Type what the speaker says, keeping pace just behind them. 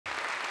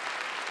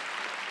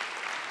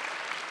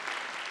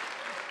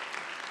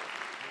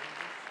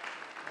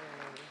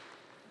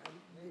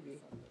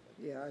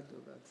I do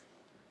that.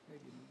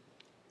 Maybe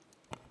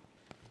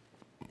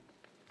not.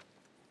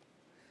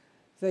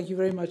 Thank you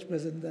very much,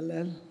 President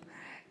Dalal.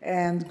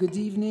 And good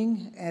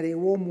evening and a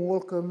warm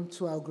welcome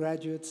to our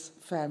graduates,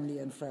 family,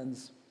 and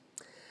friends.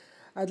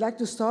 I'd like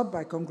to start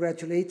by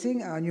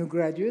congratulating our new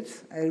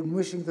graduates and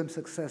wishing them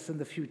success in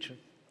the future.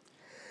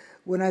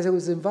 When I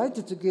was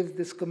invited to give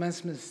this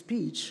commencement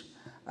speech,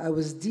 I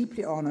was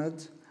deeply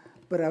honored,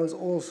 but I was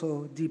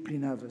also deeply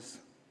nervous.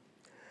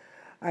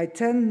 I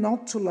tend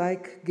not to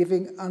like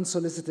giving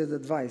unsolicited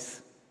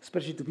advice,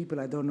 especially to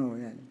people I don't know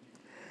yet.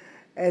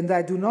 And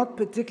I do not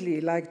particularly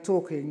like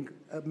talking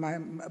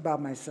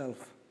about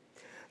myself.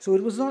 So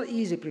it was not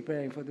easy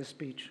preparing for this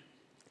speech.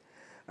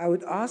 I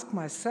would ask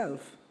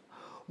myself,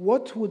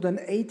 what would an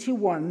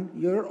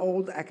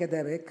 81-year-old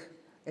academic,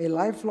 a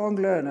lifelong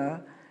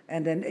learner,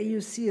 and an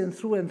AUC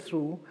and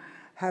through,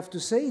 have to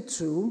say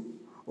to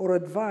or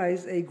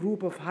advise a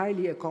group of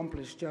highly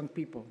accomplished young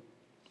people?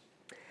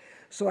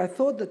 So I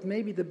thought that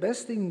maybe the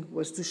best thing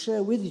was to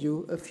share with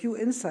you a few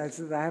insights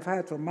that I have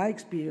had from my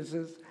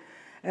experiences,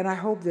 and I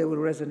hope they will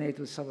resonate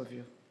with some of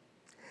you.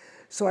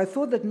 So I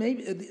thought that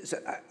maybe,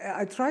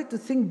 I tried to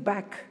think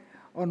back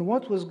on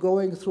what was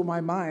going through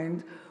my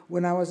mind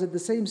when I was at the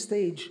same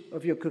stage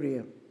of your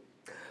career.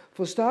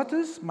 For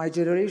starters, my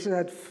generation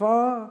had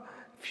far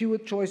fewer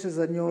choices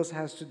than yours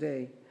has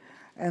today,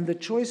 and the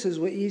choices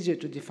were easier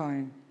to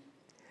define.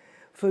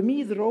 For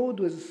me, the road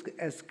was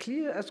as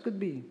clear as could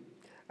be.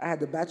 I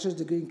had a bachelor's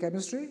degree in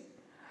chemistry.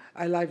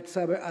 I loved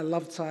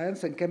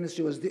science, and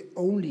chemistry was the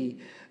only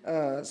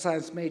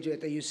science major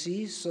at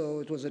AUC, so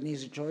it was an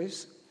easy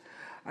choice.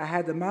 I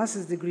had a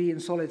master's degree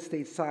in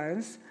solid-state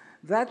science.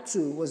 That,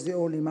 too, was the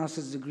only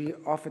master's degree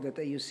offered at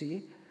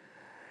AUC.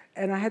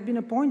 And I had been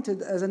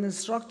appointed as an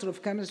instructor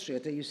of chemistry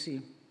at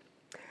AUC.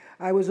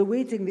 I was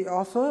awaiting the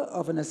offer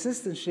of an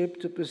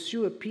assistantship to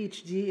pursue a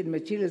PhD in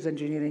materials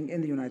engineering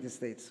in the United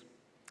States.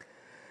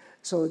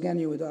 So again,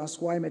 you would ask,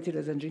 why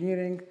materials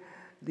engineering?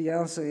 The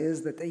answer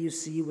is that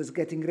AUC was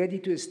getting ready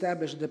to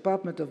establish a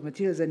Department of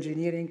Materials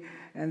Engineering,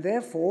 and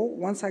therefore,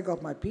 once I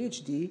got my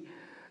PhD,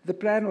 the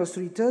plan was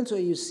to return to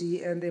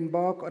AUC and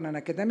embark on an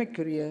academic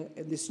career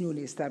in this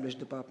newly established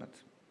department.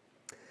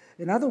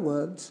 In other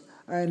words,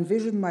 I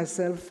envisioned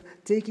myself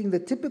taking the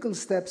typical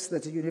steps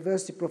that a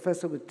university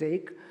professor would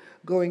take,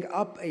 going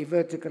up a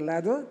vertical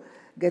ladder,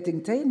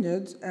 getting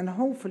tenured, and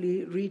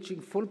hopefully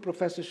reaching full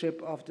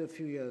professorship after a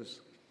few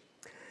years.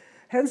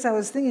 Hence, I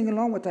was thinking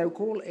along what I would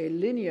call a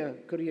linear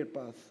career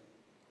path.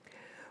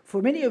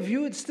 For many of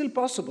you, it's still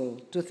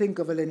possible to think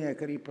of a linear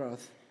career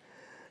path,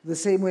 the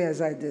same way as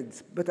I did.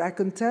 But I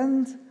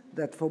contend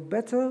that for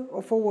better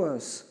or for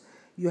worse,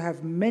 you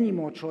have many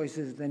more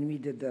choices than we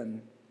did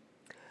then.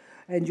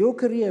 And your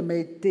career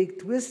may take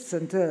twists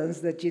and turns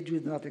that you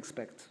did not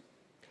expect.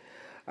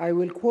 I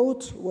will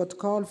quote what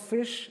Carl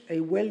Fish, a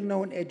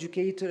well-known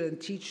educator and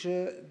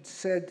teacher,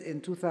 said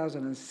in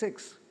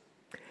 2006.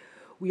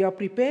 We are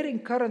preparing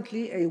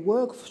currently a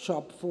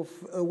workforce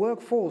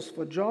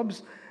for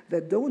jobs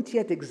that don't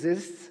yet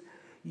exist,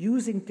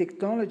 using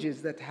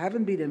technologies that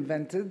haven't been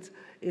invented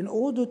in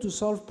order to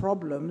solve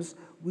problems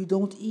we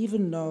don't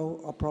even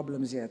know are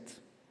problems yet.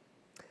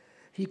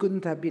 He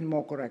couldn't have been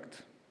more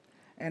correct,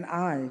 and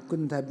I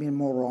couldn't have been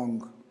more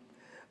wrong.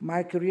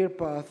 My career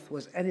path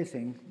was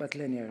anything but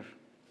linear.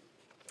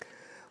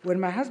 When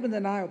my husband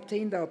and I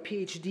obtained our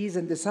PhDs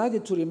and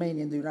decided to remain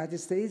in the United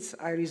States,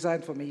 I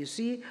resigned from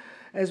AUC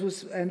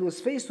and was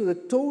faced with a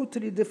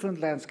totally different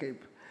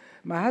landscape.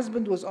 My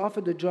husband was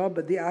offered a job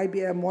at the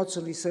IBM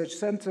Watson Research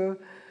Center,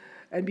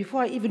 and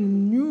before I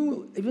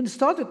even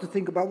started to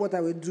think about what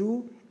I would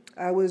do,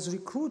 I was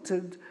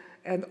recruited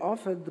and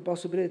offered the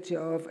possibility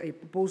of a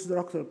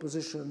postdoctoral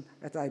position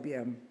at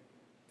IBM.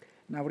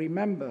 Now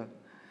remember,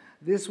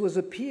 this was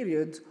a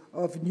period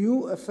of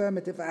new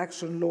affirmative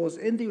action laws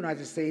in the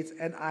United States,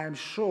 and I am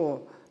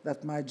sure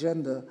that my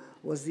gender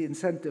was the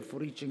incentive for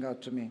reaching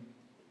out to me.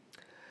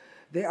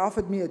 They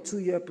offered me a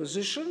 2-year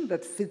position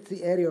that fit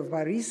the area of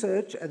my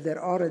research at their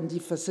R&D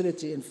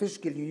facility in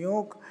Fishkill, New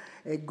York,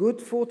 a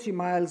good 40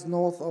 miles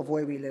north of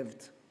where we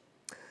lived.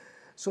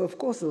 So of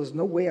course, there was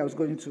no way I was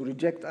going to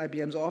reject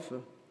IBM's offer.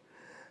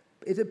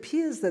 It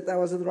appears that I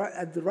was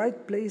at the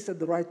right place at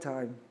the right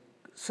time.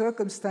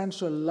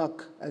 Circumstantial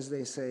luck, as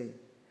they say.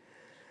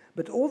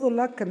 But although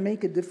luck can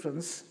make a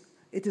difference,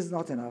 it is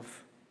not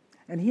enough.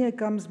 And here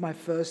comes my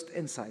first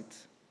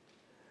insight.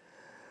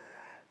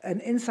 An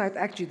insight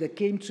actually that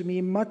came to me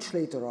much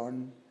later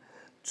on.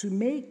 To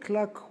make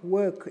luck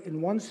work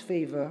in one's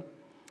favor,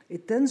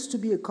 it tends to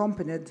be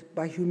accompanied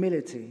by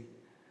humility.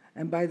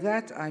 And by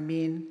that I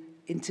mean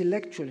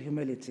intellectual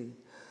humility.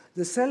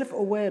 The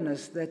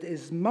self-awareness that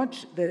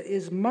there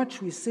is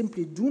much we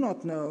simply do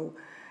not know,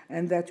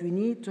 and that we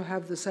need to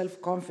have the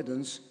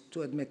self-confidence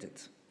to admit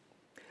it.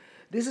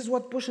 This is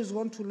what pushes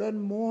one to learn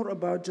more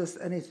about just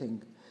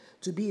anything,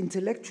 to be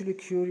intellectually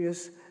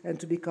curious and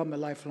to become a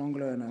lifelong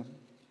learner.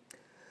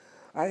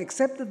 I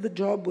accepted the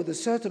job with a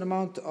certain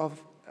amount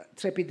of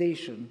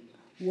trepidation.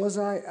 Was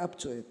I up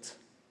to it?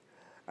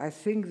 I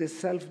think this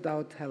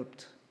self-doubt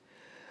helped.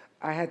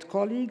 I had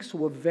colleagues who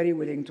were very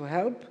willing to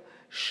help,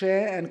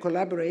 share, and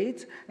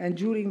collaborate, and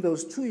during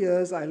those 2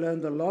 years, I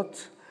learned a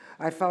lot.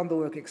 I found the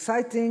work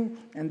exciting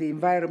and the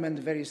environment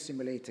very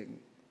stimulating.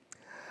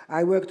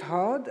 I worked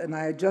hard and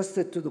I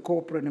adjusted to the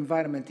corporate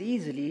environment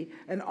easily,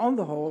 and on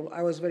the whole,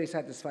 I was very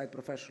satisfied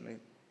professionally.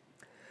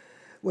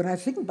 When I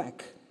think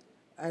back,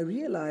 I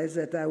realized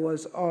that I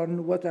was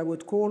on what I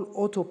would call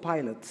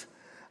autopilot.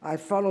 I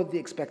followed the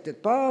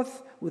expected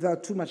path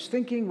without too much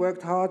thinking,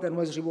 worked hard, and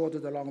was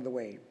rewarded along the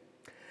way.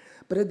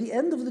 But at the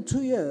end of the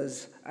 2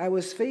 years, I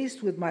was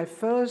faced with my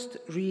first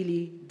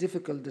really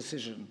difficult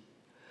decision.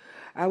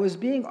 I was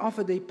being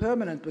offered a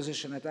permanent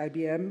position at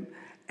IBM,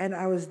 and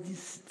I was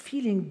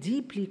feeling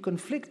deeply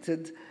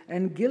conflicted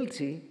and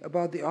guilty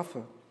about the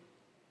offer.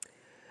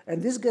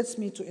 And this gets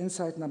me to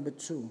insight number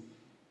 2.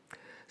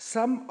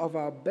 Some of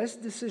our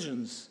best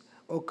decisions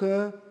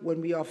occur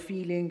when we are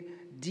feeling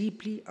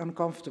deeply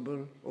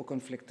uncomfortable or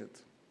conflicted.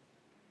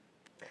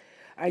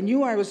 I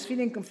knew I was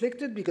feeling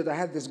conflicted because I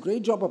had this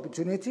great job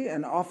opportunity,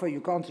 an offer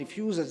you can't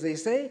refuse, as they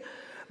say,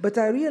 but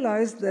I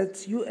realized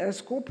that US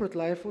corporate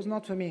life was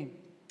not for me.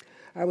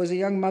 I was a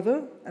young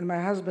mother, and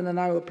my husband and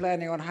I were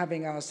planning on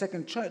having our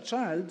second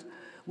child.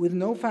 With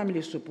no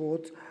family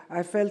support,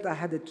 I felt I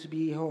had to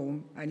be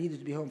home. I needed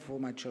to be home for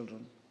my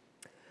children.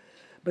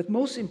 But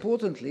most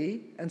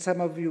importantly, and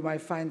some of you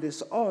might find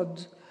this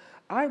odd,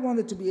 I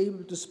wanted to be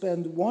able to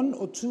spend 1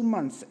 or 2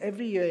 months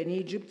every year in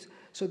Egypt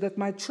so that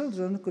my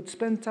children could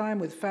spend time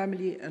with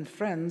family and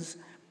friends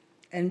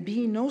and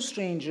be no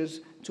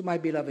strangers to my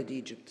beloved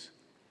Egypt.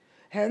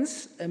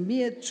 Hence, a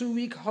mere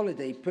 2-week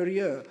holiday per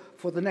year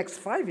for the next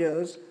 5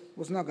 years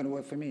was not going to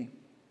work for me.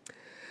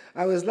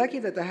 I was lucky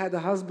that I had a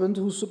husband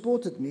who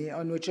supported me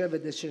on whichever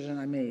decision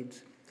I made.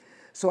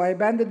 So I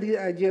abandoned the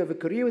idea of a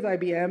career with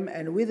IBM,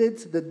 and with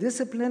it, the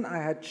discipline I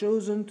had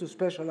chosen to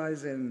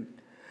specialize in.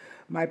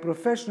 My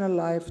professional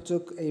life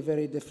took a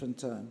very different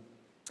turn.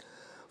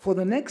 For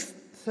the next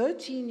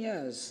 13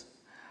 years,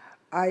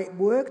 I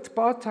worked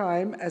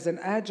part-time as an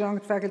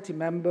adjunct faculty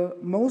member,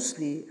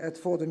 mostly at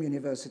Fordham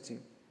University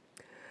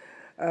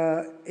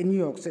in New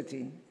York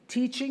City,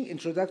 teaching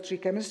introductory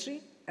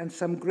chemistry and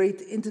some great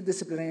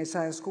interdisciplinary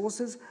science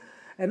courses.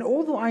 And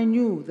although I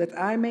knew that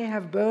I may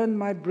have burned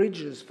my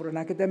bridges for an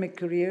academic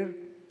career,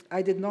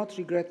 I did not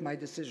regret my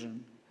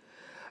decision.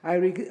 I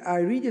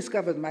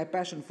rediscovered my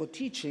passion for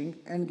teaching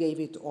and gave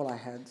it all I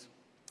had.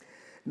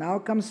 Now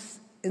comes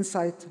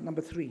insight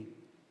number 3.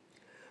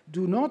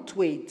 Do not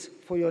wait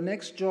for your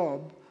next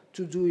job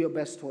to do your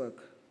best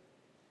work.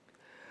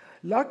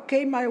 Luck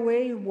came my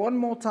way one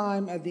more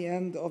time at the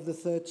end of the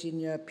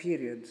 13-year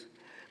period.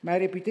 My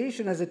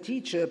reputation as a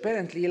teacher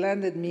apparently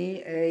landed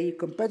me a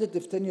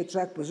competitive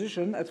tenure-track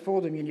position at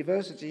Fordham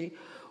University,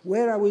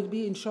 where I would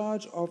be in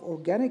charge of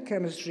organic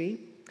chemistry,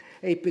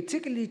 a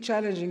particularly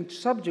challenging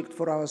subject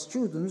for our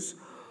students,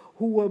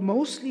 who were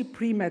mostly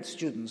pre-med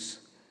students.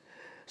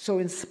 So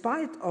in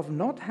spite of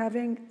not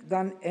having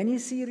done any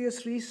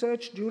serious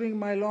research during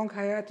my long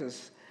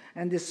hiatus,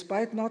 and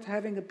despite not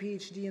having a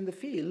PhD in the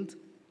field,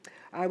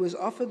 I was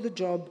offered the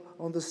job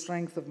on the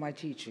strength of my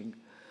teaching,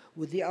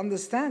 with the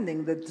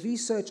understanding that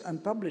research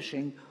and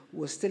publishing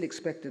was still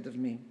expected of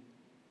me.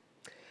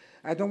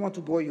 I don't want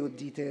to bore you with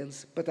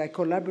details, but I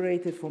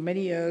collaborated for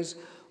many years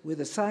with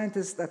a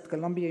scientist at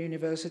Columbia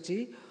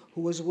University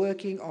who was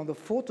working on the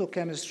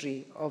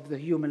photochemistry of the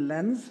human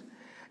lens,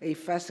 a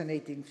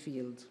fascinating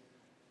field.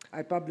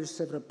 I published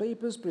several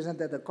papers,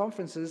 presented at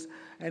conferences,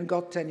 and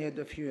got tenured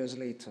a few years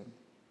later.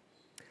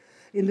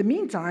 In the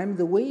meantime,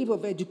 the wave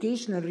of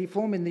educational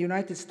reform in the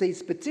United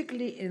States,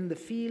 particularly in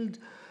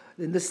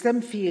the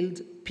STEM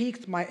field,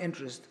 piqued my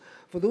interest.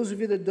 For those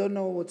of you that don't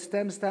know what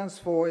STEM stands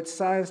for, it's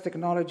science,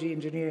 technology,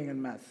 engineering,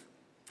 and math.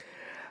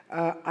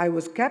 I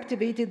was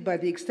captivated by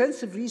the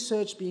extensive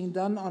research being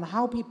done on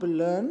how people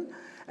learn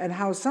and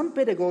how some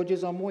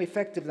pedagogies are more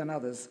effective than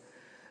others.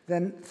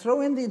 Then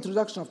throw in the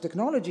introduction of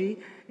technology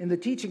in the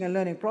teaching and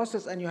learning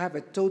process, and you have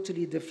a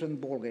totally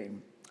different ballgame.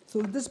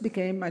 So this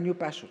became my new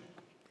passion.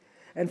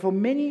 And for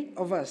many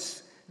of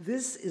us,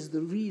 this is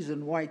the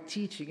reason why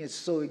teaching is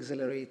so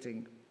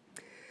exhilarating.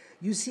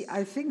 You see,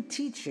 I think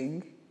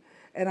teaching,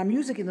 and I'm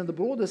using it in the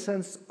broader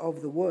sense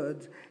of the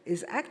word,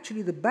 is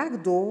actually the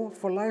back door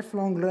for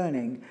lifelong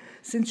learning,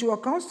 since you are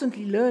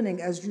constantly learning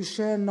as you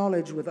share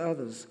knowledge with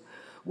others,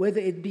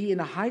 whether it be in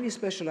a highly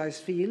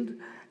specialized field,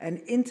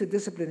 an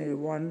interdisciplinary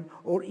one,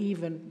 or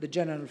even the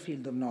general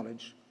field of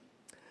knowledge.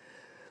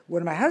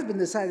 When my husband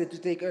decided to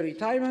take early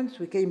retirement,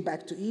 we came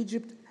back to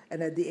Egypt,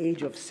 and at the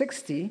age of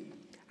 60,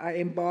 I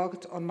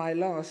embarked on my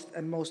last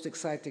and most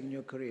exciting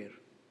new career.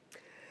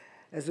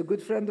 As a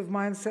good friend of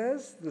mine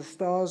says, the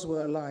stars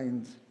were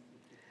aligned.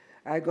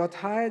 I got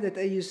hired at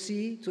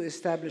AUC to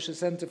establish a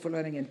Center for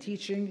Learning and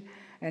Teaching,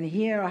 and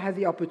here I had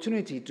the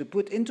opportunity to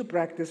put into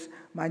practice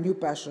my new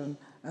passion,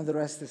 and the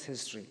rest is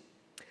history.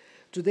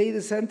 Today,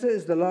 the center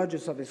is the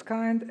largest of its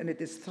kind, and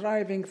it is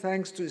thriving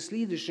thanks to its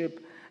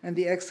leadership and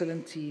the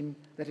excellent team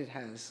that it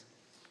has.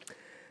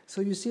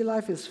 So you see,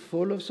 life is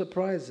full of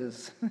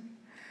surprises.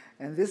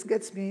 And this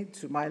gets me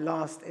to my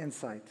last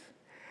insight.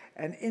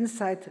 an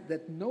insight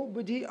that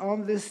nobody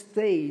on this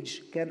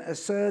stage can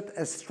assert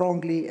as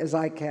strongly as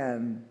I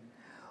can.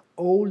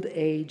 Old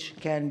age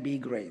can be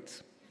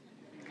great.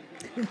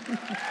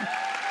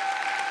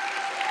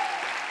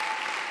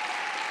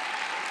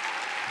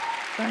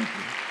 Thank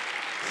you.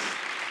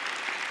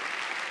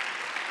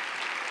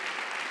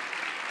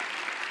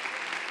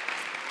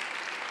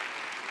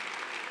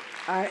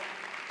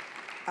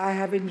 I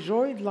have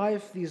enjoyed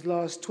life these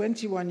last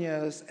 21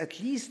 years at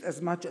least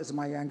as much as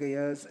my younger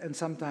years, and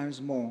sometimes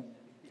more.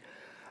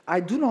 I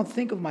do not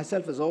think of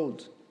myself as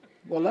old.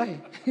 Wallahi.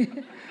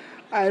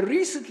 I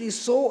recently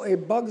saw a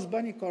Bugs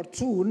Bunny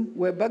cartoon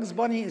where Bugs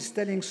Bunny is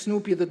telling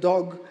Snoopy the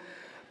dog,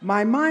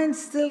 "My mind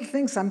still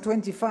thinks I'm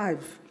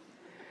 25.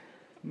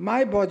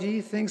 My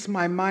body thinks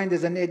my mind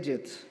is an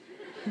idiot."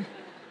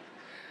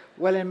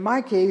 Well, in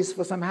my case,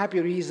 for some happy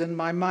reason,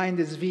 my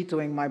mind is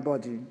vetoing my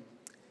body.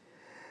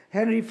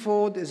 Henry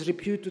Ford is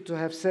reputed to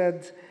have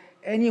said,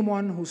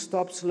 "Anyone who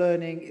stops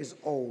learning is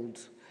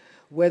old,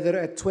 whether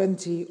at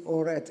 20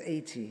 or at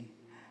 80.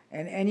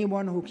 And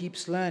anyone who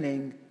keeps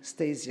learning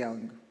stays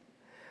young."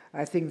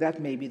 I think that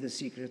may be the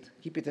secret.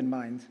 Keep it in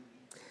mind.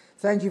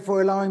 Thank you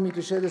for allowing me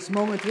to share this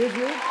moment with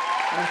you,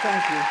 and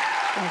thank you.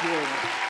 Thank you very much.